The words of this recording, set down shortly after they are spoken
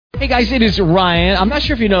Hey guys, it is Ryan. I'm not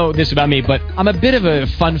sure if you know this about me, but I'm a bit of a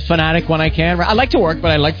fun fanatic when I can. I like to work,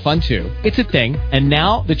 but I like fun too. It's a thing. And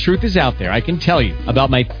now the truth is out there. I can tell you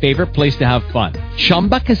about my favorite place to have fun.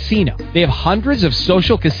 Chumba Casino. They have hundreds of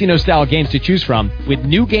social casino style games to choose from with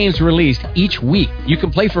new games released each week. You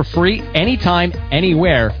can play for free anytime,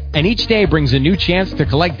 anywhere. And each day brings a new chance to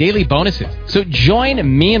collect daily bonuses. So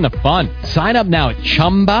join me in the fun. Sign up now at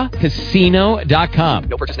ChumbaCasino.com.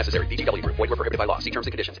 No purchase necessary. VGW Group. Void where prohibited by law. See terms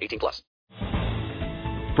and conditions. 18+.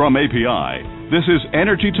 From API, this is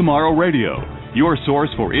Energy Tomorrow Radio, your source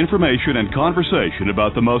for information and conversation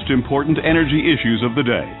about the most important energy issues of the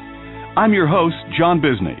day. I'm your host, John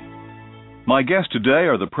Bisney. My guests today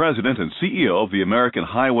are the President and CEO of the American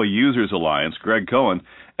Highway Users Alliance, Greg Cohen,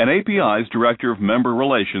 and API's Director of Member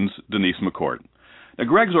Relations, Denise McCourt. Now,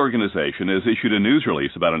 Greg's organization has issued a news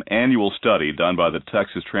release about an annual study done by the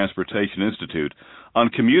Texas Transportation Institute on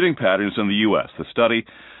commuting patterns in the U.S. The study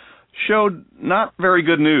showed not very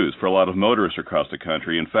good news for a lot of motorists across the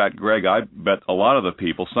country. In fact, Greg, I bet a lot of the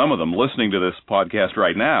people, some of them listening to this podcast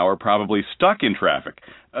right now, are probably stuck in traffic.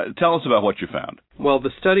 Tell us about what you found. Well, the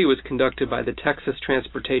study was conducted by the Texas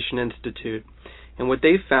Transportation Institute, and what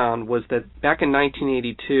they found was that back in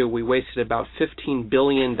 1982, we wasted about $15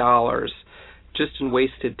 billion just in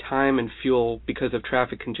wasted time and fuel because of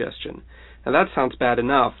traffic congestion. Now that sounds bad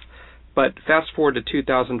enough, but fast forward to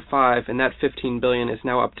 2005, and that $15 billion is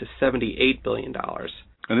now up to $78 billion.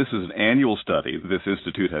 And this is an annual study this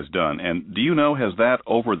institute has done. And do you know, has that,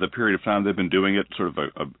 over the period of time they've been doing it, sort of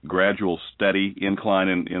a gradual, steady incline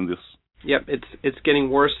in this? Yep, it's getting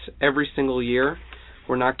worse every single year.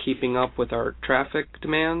 We're not keeping up with our traffic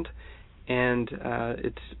demand, and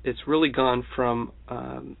it's really gone from,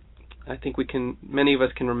 I think many of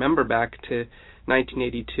us can remember back to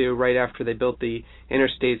 1982, right after they built the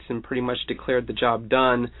interstates and pretty much declared the job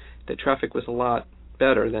done, that traffic was a lot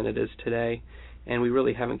better than it is today, and we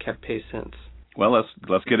really haven't kept pace since. Well,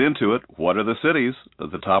 let's get into it. What are the cities at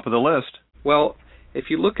the top of the list? Well, if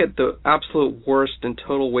you look at the absolute worst in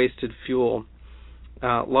total wasted fuel,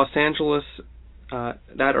 Los Angeles,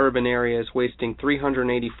 that urban area is wasting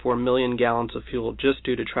 384 million gallons of fuel just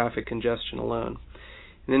due to traffic congestion alone.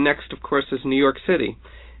 And then next, of course, is New York City.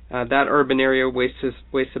 That urban area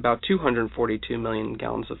wastes about 242 million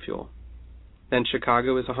gallons of fuel. Then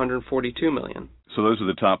Chicago is 142 million. So those are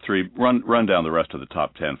the top three. Run down the rest of the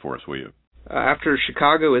top 10 for us, will you? After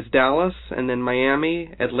Chicago is Dallas, and then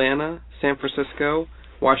Miami, Atlanta, San Francisco,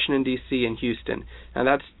 Washington, D.C., and Houston. Now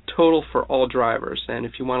that's total for all drivers, and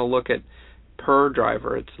if you want to look at per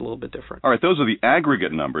driver, it's a little bit different. All right, those are the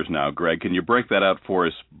aggregate numbers now, Greg. Can you break that out for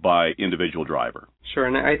us by individual driver? Sure,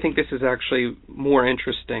 and I think this is actually more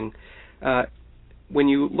interesting. When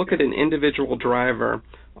you look at an individual driver,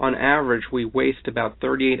 on average, we waste about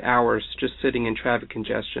 38 hours just sitting in traffic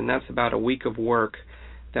congestion. That's about a week of work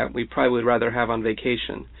that we probably would rather have on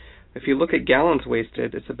vacation. If you look at gallons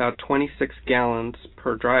wasted, it's about 26 gallons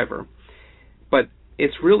per driver. But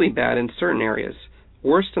it's really bad in certain areas.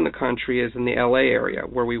 Worst in the country is in the LA area,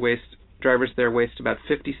 where drivers there waste about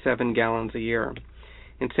 57 gallons a year.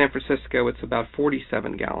 In San Francisco, it's about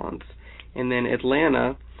 47 gallons. And then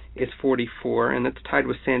Atlanta is 44, and it's tied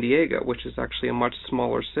with San Diego, which is actually a much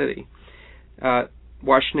smaller city.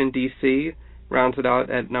 Washington, D.C. rounds it out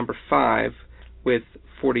at number 5 with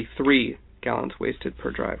 43 gallons wasted per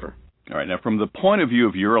driver. All right, now from the point of view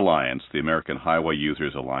of your alliance, the American Highway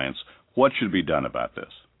Users Alliance, what should be done about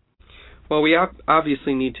this? Well, we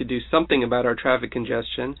obviously need to do something about our traffic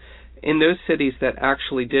congestion. In those cities that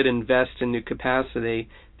actually did invest in new capacity,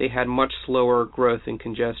 they had much slower growth in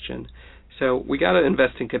congestion. So we got to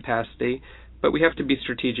invest in capacity, but we have to be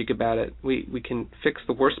strategic about it. We can fix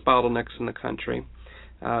the worst bottlenecks in the country.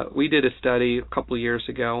 We did a study a couple of years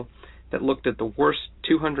ago that looked at the worst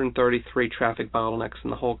 233 traffic bottlenecks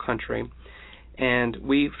in the whole country, and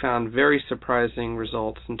we found very surprising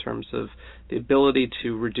results in terms of the ability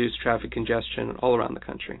to reduce traffic congestion all around the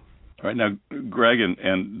country. All right, now, Greg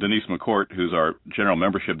and Denise McCourt, who's our General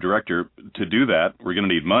Membership Director, to do that, we're going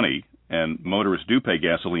to need money, and motorists do pay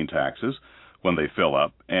gasoline taxes when they fill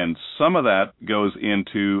up, and some of that goes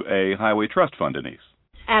into a highway trust fund, Denise.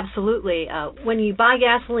 Absolutely. When you buy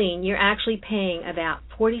gasoline, you're actually paying about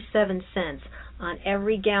 47 cents on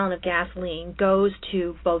every gallon of gasoline goes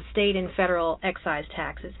to both state and federal excise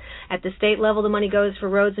taxes. At the state level, the money goes for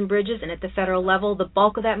roads and bridges, and at the federal level, the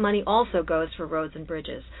bulk of that money also goes for roads and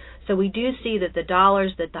bridges. So we do see that the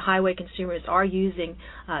dollars that the highway consumers are using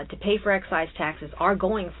to pay for excise taxes are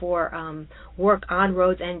going for work on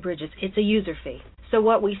roads and bridges. It's a user fee. So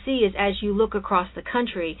what we see is, as you look across the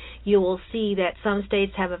country, you will see that some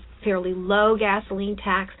states have a fairly low gasoline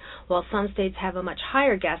tax, while some states have a much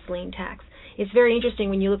higher gasoline tax. It's very interesting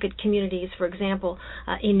when you look at communities, for example,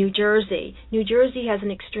 in New Jersey. New Jersey has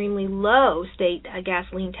an extremely low state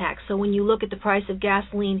gasoline tax. So when you look at the price of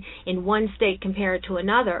gasoline in one state compared to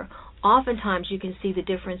another, oftentimes you can see the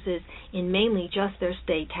differences in mainly just their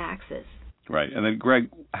state taxes. Right. And then, Greg,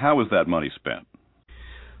 how is that money spent?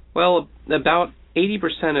 Well, about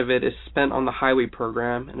 80% of it is spent on the highway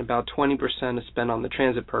program, and about 20% is spent on the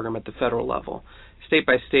transit program at the federal level. State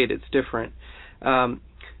by state, it's different.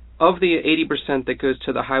 Of the 80% that goes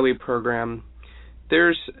to the highway program,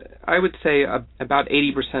 there's, I would say, about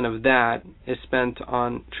 80% of that is spent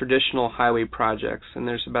on traditional highway projects, and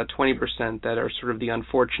there's about 20% that are sort of the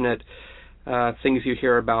unfortunate things you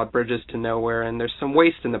hear about, bridges to nowhere, and there's some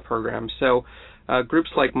waste in the program. So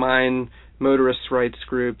groups like mine, motorists' rights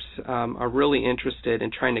groups, are really interested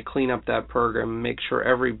in trying to clean up that program and make sure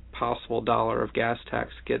every possible dollar of gas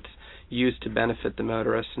tax gets used to benefit the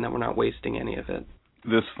motorists and that we're not wasting any of it.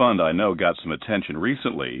 This fund, I know, got some attention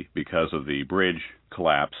recently because of the bridge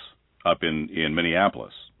collapse up in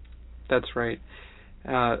Minneapolis. That's right.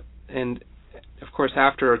 And, of course,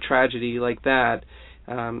 after a tragedy like that,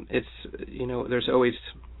 there's always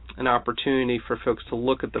an opportunity for folks to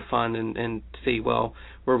look at the fund and see, well,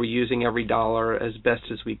 were we using every dollar as best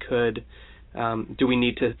as we could? Do we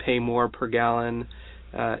need to pay more per gallon?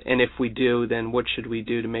 And if we do, then what should we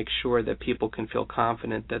do to make sure that people can feel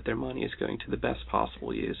confident that their money is going to the best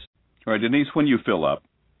possible use? All right, Denise, when you fill up,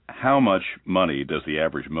 how much money does the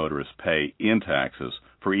average motorist pay in taxes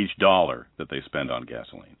for each dollar that they spend on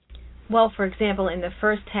gasoline? Well, for example, in the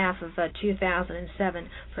first half of 2007,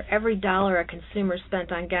 for every dollar a consumer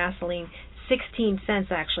spent on gasoline, 16 cents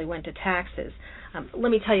actually went to taxes.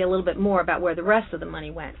 Let me tell you a little bit more about where the rest of the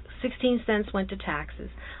money went. 16 cents went to taxes.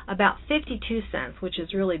 About 52 cents, which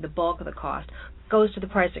is really the bulk of the cost, goes to the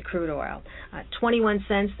price of crude oil. 21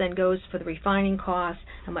 cents then goes for the refining costs.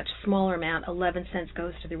 A much smaller amount, 11 cents,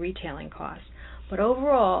 goes to the retailing costs. But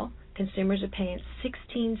overall, consumers are paying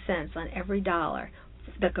 16 cents on every dollar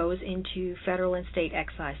that goes into federal and state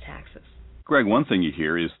excise taxes. Greg, one thing you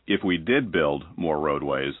hear is if we did build more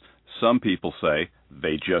roadways, some people say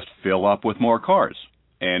they just fill up with more cars,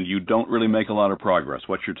 and you don't really make a lot of progress.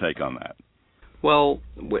 What's your take on that? Well,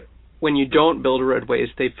 when you don't build roadways,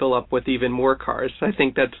 they fill up with even more cars. I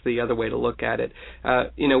think that's the other way to look at it.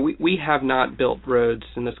 We have not built roads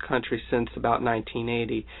in this country since about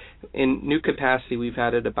 1980. In new capacity, we've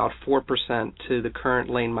added about 4% to the current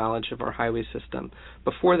lane mileage of our highway system.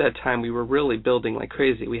 Before that time, we were really building like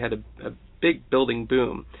crazy. We had a big building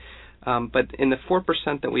boom. But in the 4%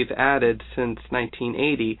 that we've added since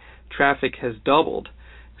 1980, traffic has doubled.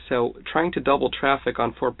 So trying to double traffic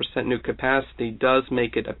on 4% new capacity does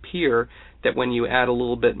make it appear that when you add a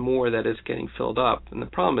little bit more, that is getting filled up. And the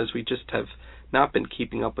problem is we just have not been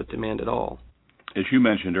keeping up with demand at all. As you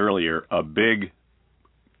mentioned earlier, a big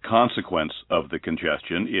consequence of the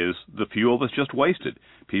congestion is the fuel that's just wasted.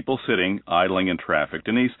 People sitting, idling in traffic.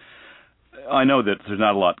 Denise, I know that there's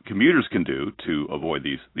not a lot commuters can do to avoid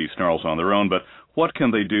these snarls on their own, but what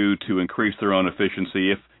can they do to increase their own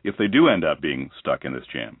efficiency if they do end up being stuck in this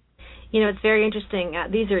jam? It's very interesting.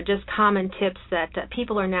 These are just common tips that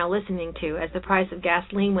people are now listening to. As the price of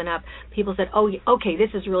gasoline went up, people said, oh, okay, this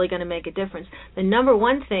is really going to make a difference. The number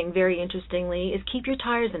one thing, very interestingly, is keep your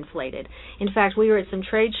tires inflated. In fact, we were at some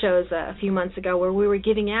trade shows a few months ago where we were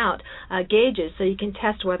giving out gauges so you can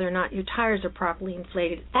test whether or not your tires are properly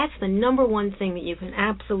inflated. That's the number one thing that you can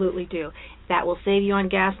absolutely do. That will save you on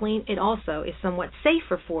gasoline. It also is somewhat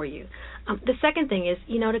safer for you. The second thing is,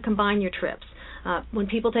 to combine your trips. When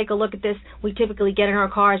people take a look at this, we typically get in our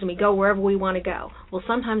cars and we go wherever we want to go. Well,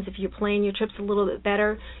 sometimes if you're planning your trips a little bit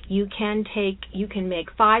better, you can make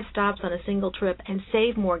 5 stops on a single trip and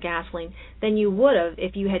save more gasoline than you would have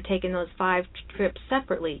if you had taken those 5 trips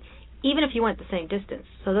separately, even if you went the same distance.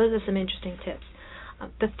 So those are some interesting tips.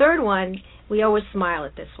 The third one, we always smile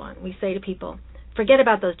at this one. We say to people, forget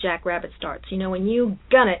about those jackrabbit starts. When you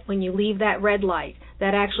gun it, when you leave that red light,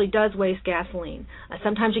 that actually does waste gasoline.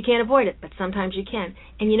 Sometimes you can't avoid it, but sometimes you can.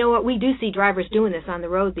 And you know what? We do see drivers doing this on the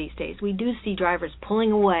road these days. We do see drivers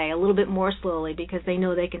pulling away a little bit more slowly because they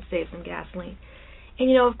know they can save some gasoline.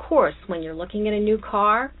 And of course, when you're looking at a new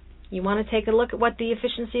car, you want to take a look at what the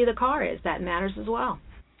efficiency of the car is. That matters as well.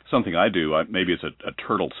 Something I do, maybe it's a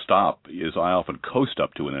turtle stop, is I often coast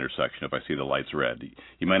up to an intersection if I see the lights red.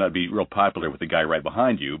 You might not be real popular with the guy right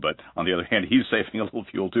behind you, but on the other hand, he's saving a little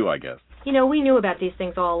fuel too, I guess. We knew about these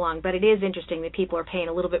things all along, but it is interesting that people are paying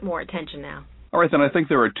a little bit more attention now. All right, then I think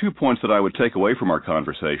there are 2 points that I would take away from our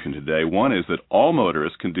conversation today. One is that all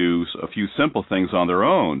motorists can do a few simple things on their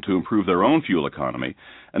own to improve their own fuel economy.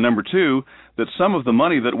 And number 2, that some of the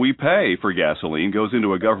money that we pay for gasoline goes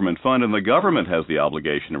into a government fund, and the government has the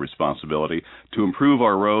obligation and responsibility to improve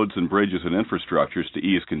our roads and bridges and infrastructures to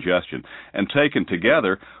ease congestion. And taken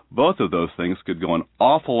together, both of those things could go an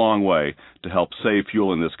awful long way to help save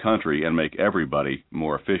fuel in this country and make everybody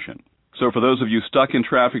more efficient. So for those of you stuck in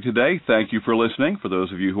traffic today, thank you for listening. For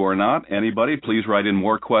those of you who are not, anybody, please write in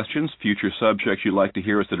more questions, future subjects you'd like to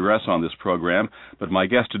hear us address on this program. But my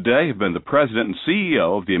guests today have been the President and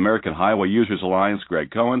CEO of the American Highway Users Alliance,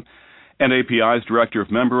 Greg Cohen, and API's Director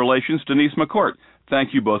of Member Relations, Denise McCourt.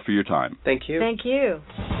 Thank you both for your time. Thank you. Thank you.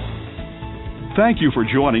 Thank you for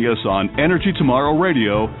joining us on Energy Tomorrow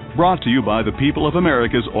Radio, brought to you by the people of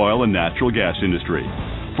America's oil and natural gas industry.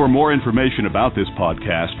 For more information about this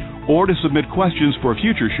podcast, or to submit questions for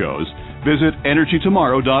future shows, visit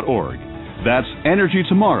energytomorrow.org. That's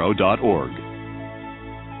energytomorrow.org.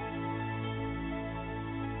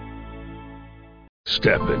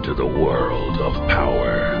 Step into the world of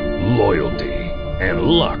power, loyalty, and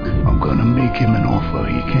luck. I'm gonna make him an offer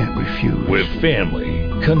he can't refuse. With family,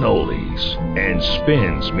 cannolis, and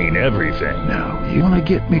spins mean everything. Now, you wanna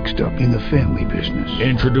get mixed up in the family business.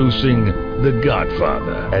 Introducing The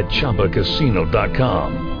Godfather at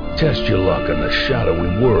ChumbaCasino.com. Test your luck in the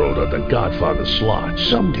shadowy world of The Godfather slot.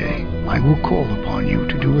 Someday, I will call upon you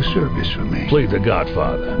to do a service for me. Play The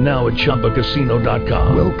Godfather, now at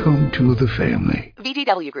ChumbaCasino.com. Welcome to the family.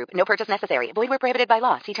 VGW Group. No purchase necessary. Void where prohibited by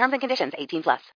law. See terms and conditions. 18+.